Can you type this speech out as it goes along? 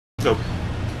Go.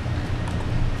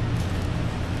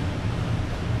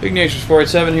 Ignatius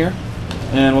 487 here,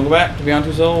 and welcome back to Beyond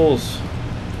Two Souls.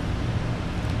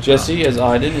 Jesse, as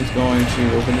Aiden, is going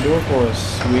to open the door for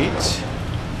us. Sweet.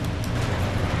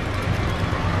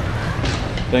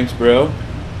 Thanks, bro.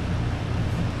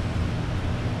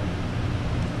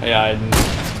 Hey, Aiden.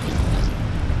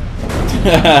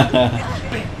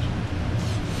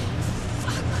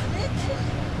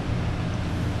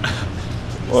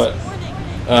 What?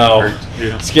 Oh,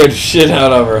 Yeah. scared the shit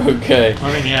out of her. Okay.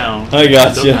 I mean, yeah. I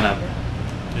got Still you. kind of,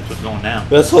 it's what's going down.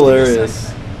 That's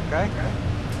hilarious. Okay.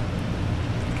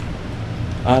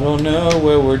 I don't know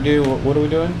what we're doing. What are we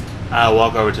doing? I'll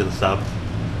walk over to the sub.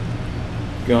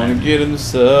 Going to get in the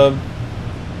sub.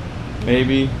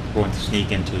 Maybe. We're going to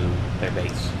sneak into their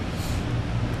base.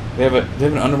 They have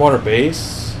an underwater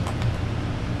base.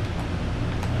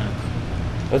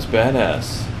 That's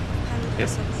badass. Yep.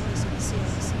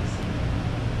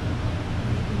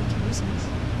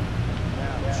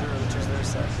 Yeah, I'm sure which is their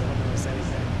side. They don't really say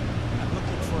anything. I'm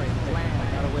looking for a plan,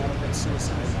 not a way to commit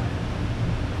suicide.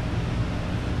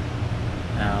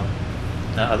 Now,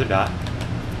 the other dot.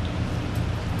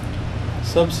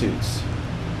 Subsuits.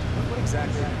 What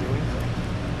exactly are you doing?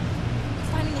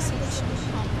 Finding a solution to the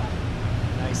problem.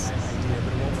 Nice idea,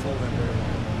 but it won't fold them very long.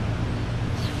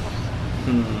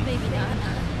 Maybe not.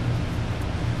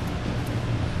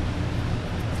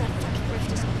 That fucking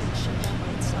rift is not going to shut down by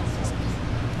itself, is it?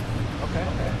 Okay.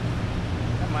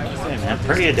 That might work. Hey, man, I'm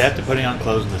pretty adept at putting on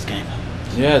clothes in this game.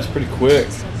 Yeah, it's pretty quick.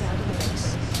 So bad in the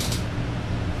base.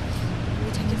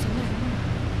 We take it from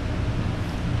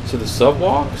there. So the sub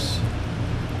walks?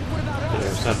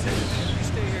 Their sub base. You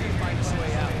stay here, you find this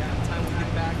way out. By the time we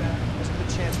get back, there's a good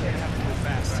chance we're gonna have to move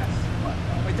fast.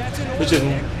 Wait, that's an Which is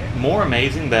order. more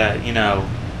amazing that, you know,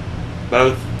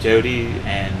 both Jody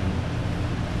and,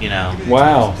 you know,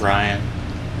 Wow. Ryan.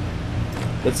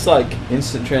 That's like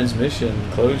instant transmission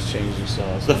clothes change you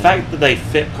saw. The fact that they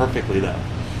fit perfectly, though.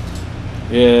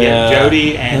 Yeah. Yeah,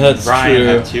 Jody and that's Ryan true.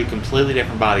 have two completely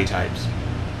different body types.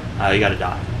 You gotta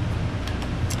die.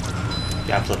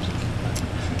 Yeah, flips.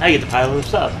 Now you get the pilot of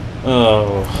sub.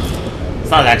 Oh. It's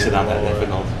not actually not that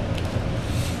difficult.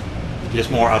 Just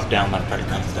more up, down, left, right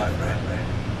kind of stuff.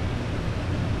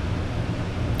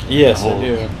 Yes, I Oh. do.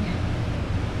 Yeah.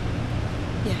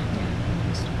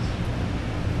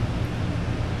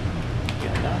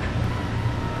 Yeah, die.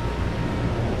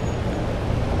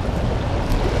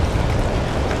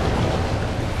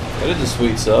 That is a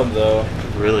sweet sub, though.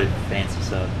 Really fancy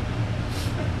sub.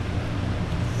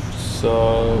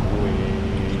 Sweet.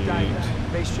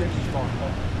 Base shouldn't be far.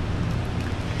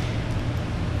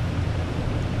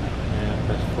 Yeah,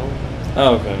 press forward.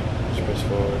 Oh, okay. Just press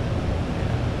forward.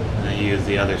 And then you use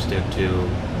the other stick to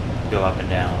go up and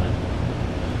down and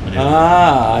maneuver.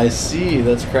 Ah, I see.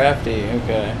 That's crafty.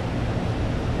 Okay.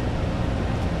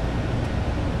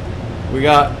 We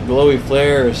got glowy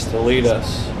flares to lead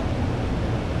us.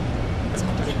 It's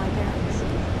all pretty high barrels.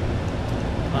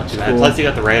 Not too Cool. bad. Plus you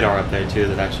got the radar up there too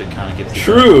that actually kind of gives you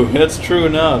True. That's true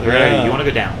enough. the radar. Yeah. You want to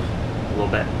go down a little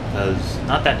bit because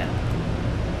not that down.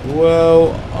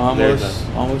 Whoa! There's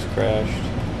Almost crashed.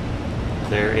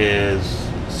 There is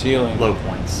Ceiling. low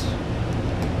points.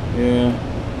 Yeah.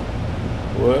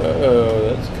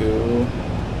 Whoa, that's cool.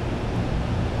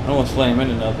 I don't want to slam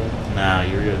into nothing. Nah,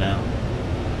 you're good now.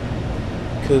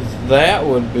 Cause that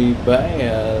would be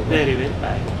bad. Very, very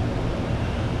bad.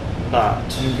 But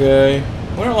Okay.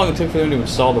 I wonder how long it took for them to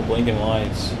install the blinking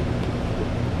lights.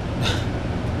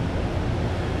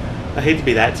 I hate to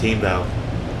be that team though.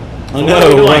 I So what are we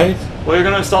know, doing? right? Well, you're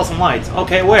gonna install some lights.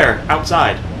 Okay, where?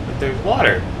 Outside. But there's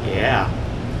water. Yeah.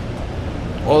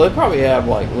 Well, they probably have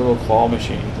like little claw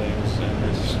machine things.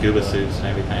 There's scuba suits and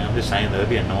everything. I'm just saying that would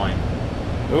be annoying.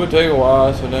 It would take a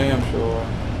while, so damn sure.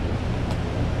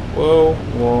 Whoa,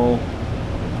 whoa.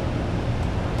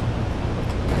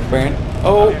 Brand.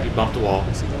 Oh, You bumped the wall.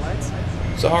 See the lights?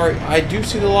 sorry. I do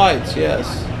see the lights. Yes.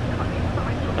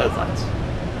 Those lights.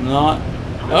 Not.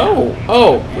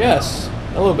 Oh, yes.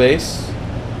 Hello, base.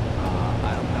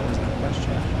 That wasn't a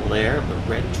question. Lair of the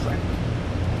red track.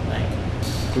 Thank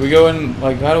you. Do we go in?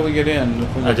 Like, how do we get in?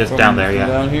 Just down there, from yeah.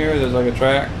 Down here, there's like a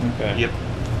track. Okay. Yep.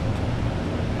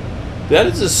 That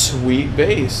is a sweet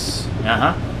base.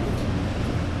 Uh huh.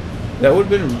 That would have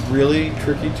been really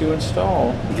tricky to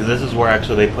install. Because this is where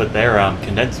actually they put their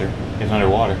condenser. It's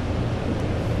underwater.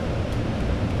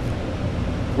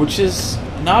 Which is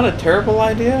not a terrible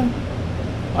idea.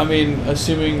 I mean,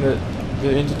 assuming that the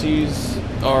entities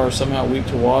are somehow weak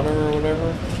to water or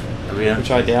whatever,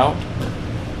 which I doubt.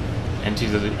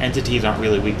 Entities aren't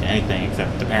really weak to anything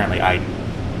except apparently Aiden.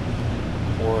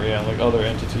 Or, yeah, like other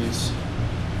entities.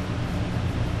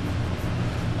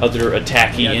 other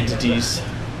attacky entities.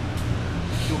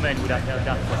 Two men would have held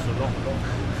that for so long.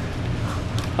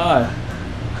 Hi.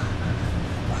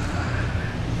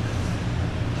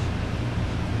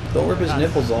 Don't rip his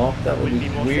nipples off. That would be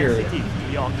more weird. sensitive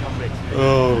to your comrades.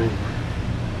 Oh.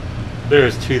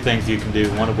 There's two things you can do,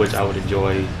 one of which I would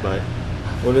enjoy, but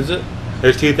What is it?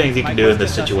 there's two things you can do in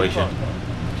this situation.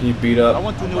 Can you beat I up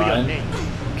want to know your Ryan? name,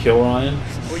 Kill Ryan?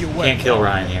 or your work, Can't kill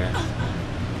Ryan here.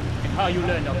 and how you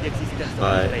learned of the existence of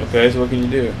But- this place. Okay, so what can you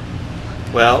do?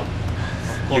 Well,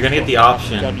 you're gonna get the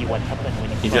option. Tell me what happened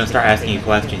when you He's gonna start asking you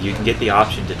questions. You can get the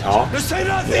option to talk, Say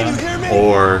nothing, you hear me?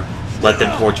 or let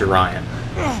them torture Ryan.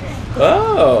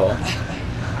 Oh!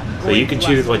 So you can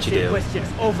choose what you do. You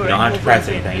don't have to press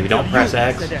anything. If you don't press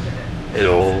X,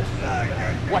 they'll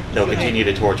continue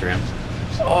to torture him.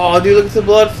 Oh, dude, look at the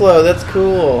blood flow. That's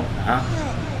cool. Uh-huh.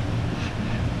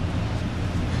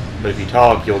 But if you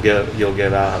talk, you'll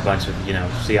give out a bunch of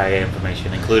CIA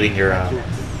information, including your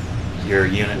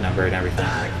unit number and everything.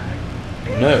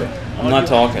 No, I'm not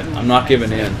talking. I'm not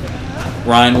giving in.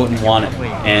 Ryan wouldn't want it,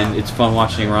 and it's fun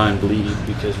watching Ryan bleed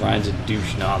because Ryan's a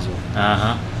douche nozzle.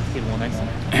 Uh huh. Still want answer?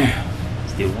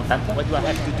 Still want that? What do I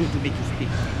have to do to make you speak?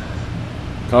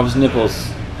 Cut off his nipples.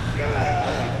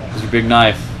 With your big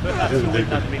knife. Perhaps you will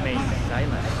not remain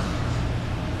silent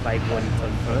by going a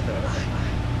little further.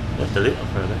 Just a little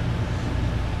further.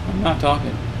 I'm not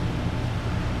talking.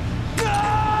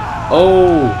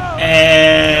 Oh!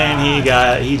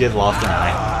 And he just lost an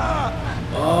eye.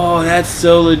 Oh, that's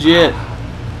so legit.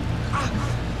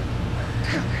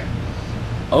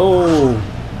 Oh!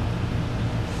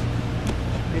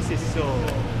 This is so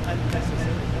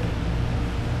unnecessary.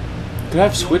 Could I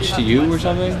have switched to you or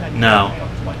something? No.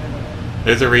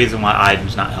 There's a reason why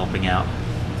Iden's not helping out.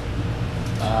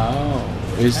 Oh.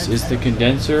 Is the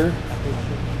condenser?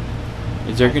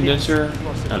 Is there a condenser?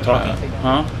 No talking.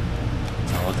 Huh?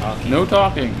 No talking. No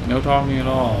talking. No talking at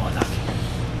all.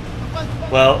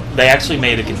 Well, they actually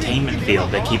made a containment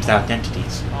field that keeps out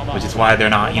entities, which is why they're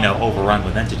not, overrun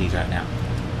with entities right now.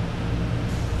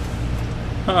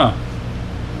 Huh.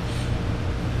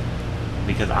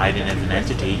 Because Iden is an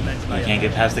entity, you can't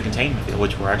get past the containment field,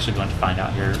 which we're actually going to find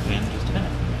out here in just a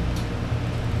minute.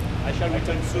 I shall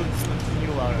return soon to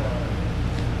continue our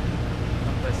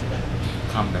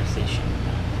Conversation.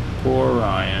 Poor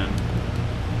Ryan.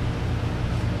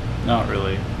 Not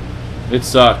really. It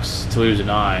sucks to lose an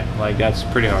eye. Like, that's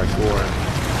pretty hardcore.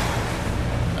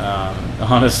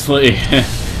 Honestly.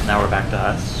 Now we're back to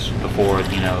us before,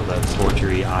 the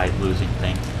tortury eye losing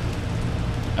thing.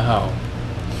 Oh.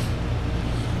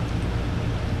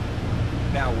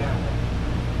 Now what?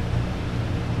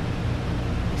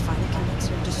 We find the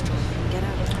condenser, destroy it, and get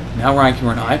out. Now Ryan can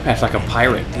wear an eye patch like a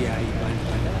pirate.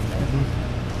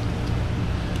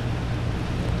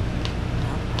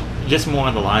 Just more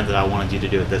on the lines that I wanted you to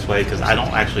do it this way, because I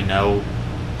don't actually know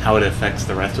how it affects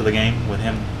the rest of the game with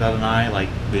him without an eye, like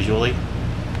visually,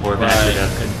 or if it actually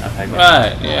does affect it.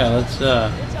 Right, yeah, let's,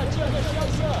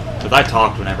 Because I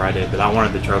talked whenever I did, but I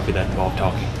wanted the trophy that involved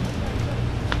talking.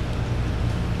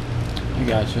 I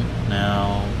gotcha.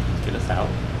 Now, let's get us out.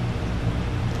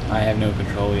 I have no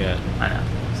control yet. I know,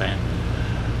 I'm saying.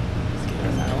 Let's get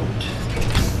us out.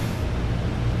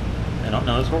 They don't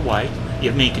notice we're white.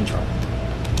 Give me control.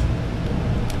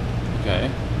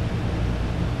 Okay.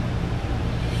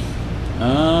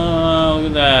 Oh,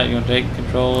 look at that. You want to take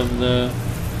control of the...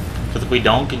 Because if we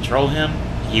don't control him,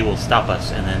 he will stop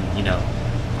us, and then,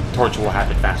 torture will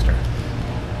happen faster.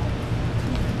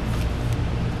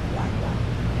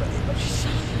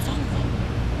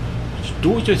 Just do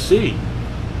what you see.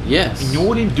 Yes. You know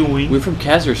what I'm doing. We're from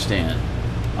Kazakhstan.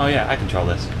 Oh yeah, I control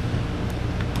this.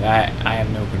 I have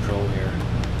no control here.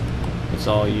 It's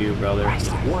all you, brother.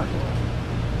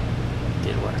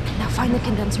 Did work. Now find the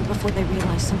condenser before they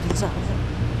realize something's up.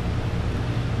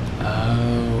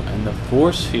 Oh, and the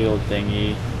force field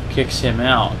thingy kicks him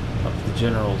out of the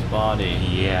general's body.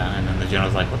 Yeah, and then the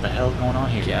general's like, what the hell's going on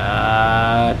here?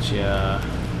 Gotcha.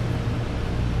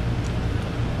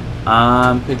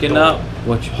 I'm picking up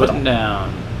what you're putting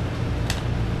down.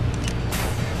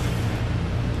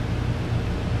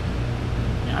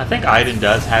 Yeah, I think Iden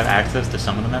does have access to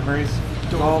some of the memories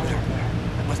involved.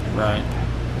 Right.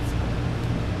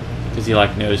 Because he,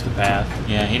 knows the path.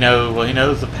 Yeah, he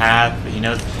knows the path, he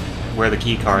knows where the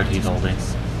key card he's holding.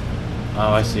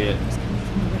 Oh, I see it.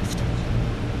 From the rift.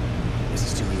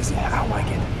 This is too easy. I don't like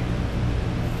it.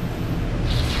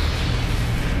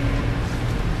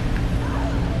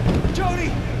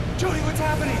 Jody! Jody, what's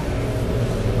happening?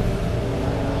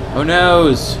 Oh,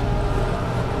 noes.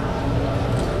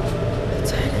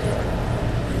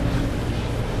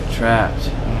 Trapped.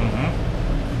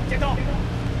 Mm-hmm. Get off!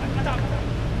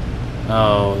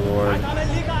 Oh, Lord.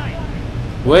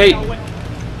 Wait!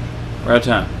 We're out of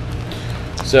time.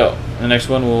 So, the next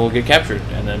one will get captured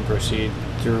and then proceed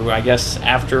through, I guess,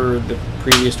 after the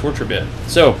previous torture bit.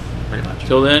 So, Pretty much.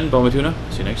 till then, Bomatuna.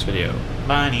 See you next video.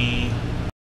 Bye.